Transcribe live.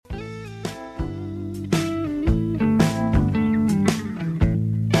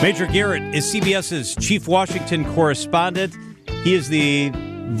Major Garrett is CBS's chief Washington correspondent. He is the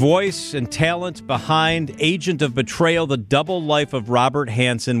voice and talent behind Agent of Betrayal, The Double Life of Robert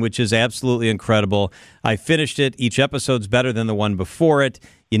Hansen, which is absolutely incredible. I finished it. Each episode's better than the one before it.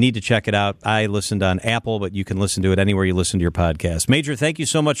 You need to check it out. I listened on Apple, but you can listen to it anywhere you listen to your podcast. Major, thank you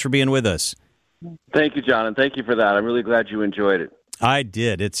so much for being with us. Thank you, John, and thank you for that. I'm really glad you enjoyed it. I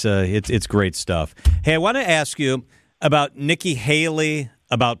did. It's great stuff. Hey, I want to ask you about Nikki Haley,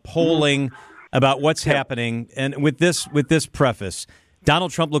 about polling, about what's happening. And with this preface,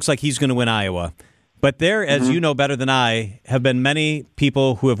 Donald Trump looks like he's going to win Iowa. But there, as you know better than I, have been many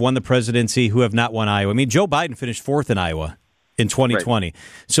people who have won the presidency who have not won Iowa. I mean, Joe Biden finished fourth in Iowa in 2020. Right.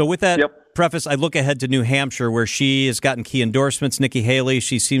 So with that preface, I look ahead to New Hampshire, where she has gotten key endorsements. Nikki Haley,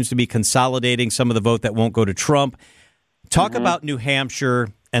 she seems to be consolidating some of the vote that won't go to Trump. Talk about New Hampshire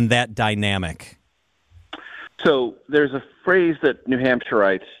and that dynamic. So there's a phrase that New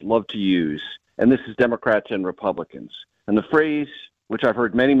Hampshireites love to use, and this is Democrats and Republicans. And the phrase, which I've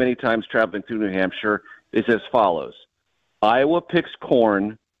heard many, many times traveling through New Hampshire, is as follows. Iowa picks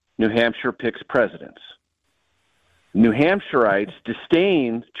corn, New Hampshire picks presidents. New Hampshireites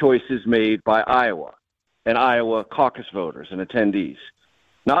disdain choices made by Iowa and Iowa caucus voters and attendees.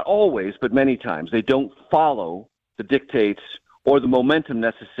 Not always, but many times. They don't follow the dictates or the momentum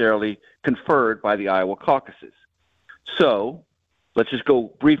necessarily conferred by the Iowa caucuses. So let's just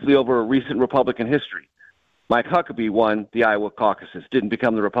go briefly over recent Republican history. Mike Huckabee won the Iowa caucuses, didn't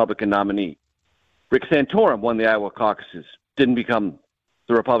become the Republican nominee. Rick Santorum won the Iowa caucuses, didn't become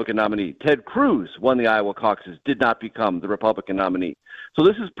the Republican nominee. Ted Cruz won the Iowa caucuses, did not become the Republican nominee. So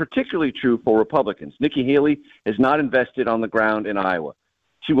this is particularly true for Republicans. Nikki Haley has not invested on the ground in Iowa.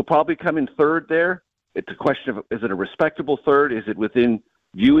 She will probably come in third there. It's a question of, is it a respectable third? Is it within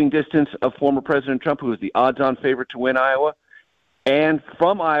viewing distance of former President Trump, who is the odds-on favorite to win Iowa? And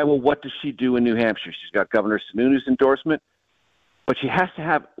from Iowa, what does she do in New Hampshire? She's got Governor Sununu's endorsement, but she has to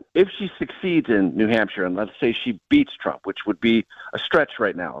have, if she succeeds in New Hampshire, and let's say she beats Trump, which would be a stretch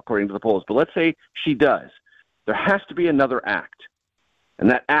right now, according to the polls, but let's say she does, there has to be another act, and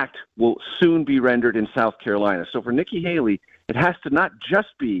that act will soon be rendered in South Carolina. So for Nikki Haley, it has to not just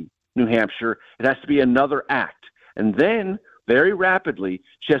be New Hampshire, it has to be another act. And then, very rapidly,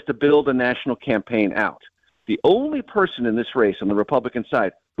 she has to build a national campaign out. The only person in this race on the Republican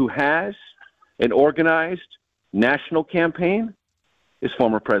side who has an organized national campaign is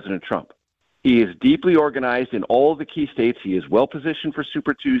former President Trump. He is deeply organized in all of the key states. He is well positioned for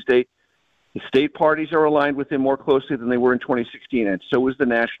Super Tuesday. The state parties are aligned with him more closely than they were in 2016, and so is the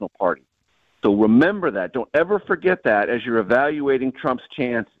national party. So remember that. Don't ever forget that as you're evaluating Trump's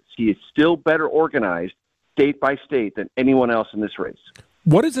chances. He is still better organized state by state than anyone else in this race.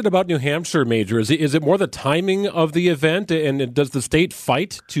 What is it about New Hampshire, Major? Is it more the timing of the event, and does the state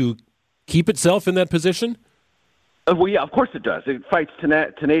fight to keep itself in that position? Well, yeah, of course it does. It fights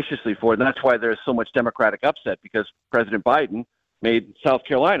tenaciously for it, and that's why there's so much Democratic upset, because President Biden made South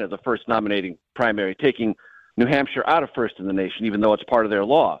Carolina the first nominating primary, taking New Hampshire out of first in the nation, even though it's part of their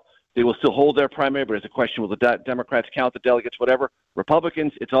law. They will still hold their primary, but it's a question, will the Democrats count the delegates, whatever.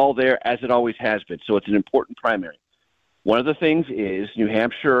 Republicans, it's all there, as it always has been. So it's an important primary. One of the things is New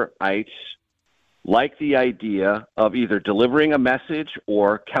Hampshireites like the idea of either delivering a message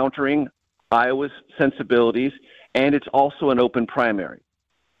or countering Iowa's sensibilities, and it's also an open primary.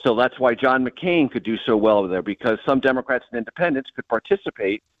 So that's why John McCain could do so well there, because some Democrats and independents could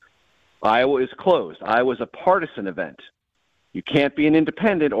participate. Iowa is closed. Iowa is a partisan event. You can't be an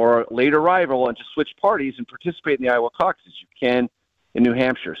independent or a late arrival and just switch parties and participate in the Iowa caucuses. You can in New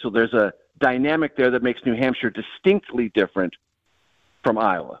Hampshire. So there's a dynamic there that makes New Hampshire distinctly different from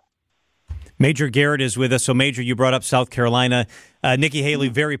Iowa. Major Garrett is with us. So, Major, you brought up South Carolina. Nikki Haley,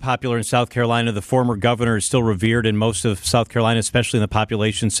 very popular in South Carolina. The former governor is still revered in most of South Carolina, especially in the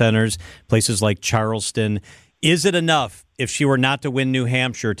population centers, places like Charleston. Is it enough, if she were not to win New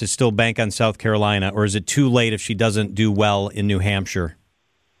Hampshire, to still bank on South Carolina, or is it too late if she doesn't do well in New Hampshire?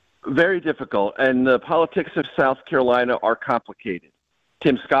 Very difficult, and the politics of South Carolina are complicated.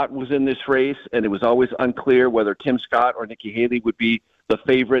 Tim Scott was in this race, and it was always unclear whether Tim Scott or Nikki Haley would be the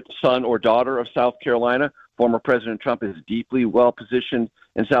favorite son or daughter of South Carolina. Former President Trump is deeply well-positioned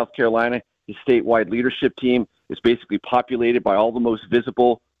in South Carolina. His statewide leadership team is basically populated by all the most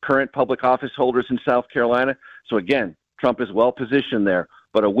visible current public office holders in South Carolina. So again, Trump is well-positioned there.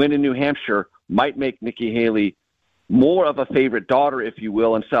 But a win in New Hampshire might make Nikki Haley more of a favorite daughter, if you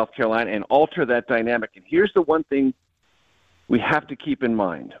will, in South Carolina and alter that dynamic. And here's the one thing we have to keep in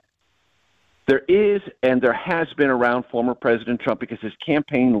mind. There is and there has been around former President Trump, because his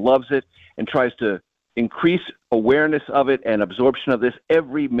campaign loves it and tries to increase awareness of it and absorption of this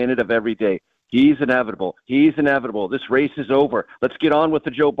every minute of every day. He's inevitable. He's inevitable. This race is over. Let's get on with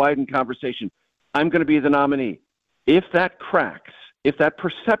the Joe Biden conversation. I'm going to be the nominee. If that cracks, if that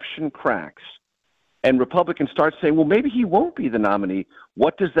perception cracks, and Republicans start saying, well, maybe he won't be the nominee,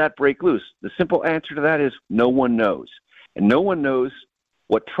 what does that break loose? The simple answer to that is no one knows. And no one knows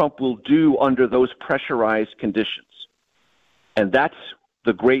what Trump will do under those pressurized conditions. And that's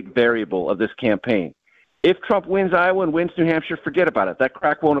the great variable of this campaign. If Trump wins Iowa and wins New Hampshire, forget about it. That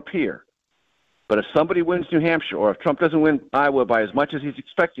crack won't appear. But if somebody wins New Hampshire, or if Trump doesn't win Iowa by as much as he's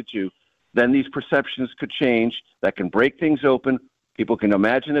expected to, then these perceptions could change. That can break things open. People can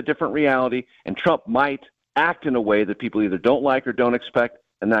imagine a different reality, and Trump might act in a way that people either don't like or don't expect,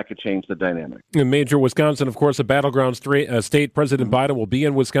 and that could change the dynamic. In Major, Wisconsin, of course, a battleground state. President Biden will be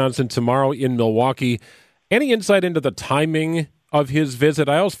in Wisconsin tomorrow in Milwaukee. Any insight into the timing of his visit?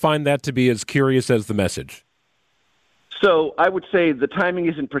 I always find that to be as curious as the message. So I would say the timing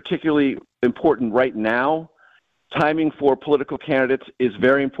isn't particularly important right now. Timing for political candidates is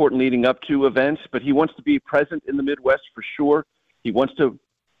very important leading up to events, but he wants to be present in the Midwest for sure. He wants to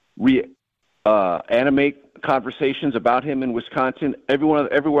animate conversations about him in Wisconsin.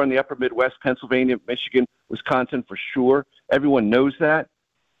 Everywhere in the upper Midwest, Pennsylvania, Michigan, Wisconsin for sure. Everyone knows that.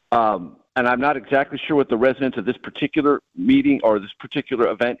 And I'm not exactly sure what the resonance of this particular meeting or this particular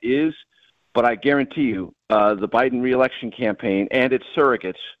event is, but I guarantee you the Biden reelection campaign and its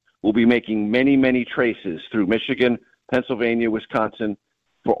surrogates will be making many, many traces through Michigan, Pennsylvania, Wisconsin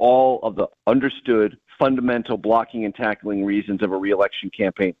for all of the understood fundamental blocking and tackling reasons of a reelection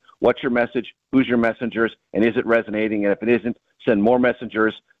campaign. What's your message? Who's your messengers? And is it resonating? And if it isn't, send more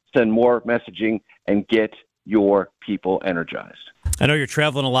messengers, send more messaging, and get your people energized. I know you're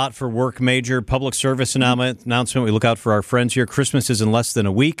traveling a lot for work, Major. Public service announcement. We look out for our friends here. Christmas is in less than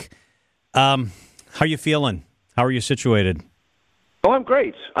a week. How are you feeling? How are you situated? Oh, I'm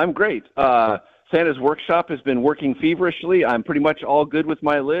great. Santa's workshop has been working feverishly. I'm pretty much all good with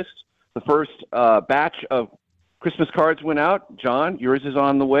my list. The first batch of Christmas cards went out. John, yours is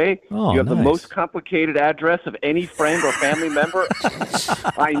on the way. Oh, you have nice. the most complicated address of any friend or family member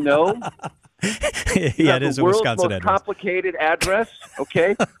I know. Yeah, it is a Wisconsin most address. Complicated address,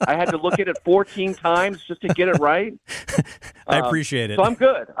 okay? I had to look at it 14 times just to get it right. I appreciate it. So I'm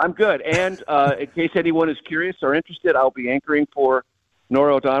good. And in case anyone is curious or interested, I'll be anchoring for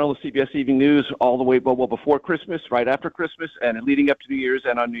Nora O'Donnell, the CBS Evening News, all the way before Christmas, right after Christmas, and leading up to New Year's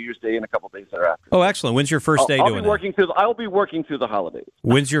and on New Year's Day and a couple days thereafter. Oh, excellent. When's your first day doing that? I'll be working through the holidays.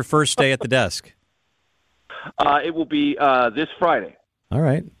 When's your first day at the desk? It will be this Friday. All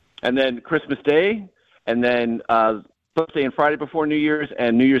right. And then Christmas Day, and then Thursday and Friday before New Year's,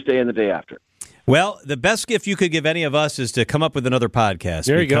 and New Year's Day and the day after. Well, the best gift you could give any of us is to come up with another podcast.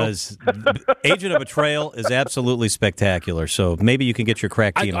 There you go. Because Agent of Betrayal is absolutely spectacular. So maybe you can get your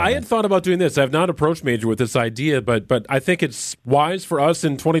crack team on I that. had thought about doing this. I've not approached Major with this idea, but I think it's wise for us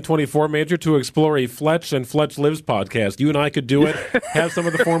in 2024, Major, to explore a Fletch and Fletch Lives podcast. You and I could do it, have some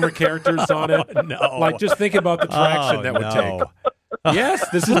of the former characters on it. No. Like, just think about the traction that would take. Yes,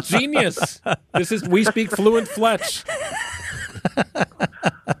 this is genius. We speak fluent Fletch.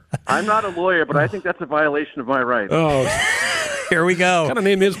 I'm not a lawyer, but I think that's a violation of my rights. Oh, Here we go. what kind of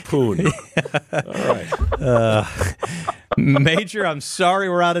name is Poon? All right. Major, I'm sorry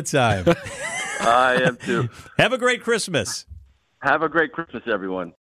we're out of time. I am too. Have a great Christmas. Have a great Christmas, everyone.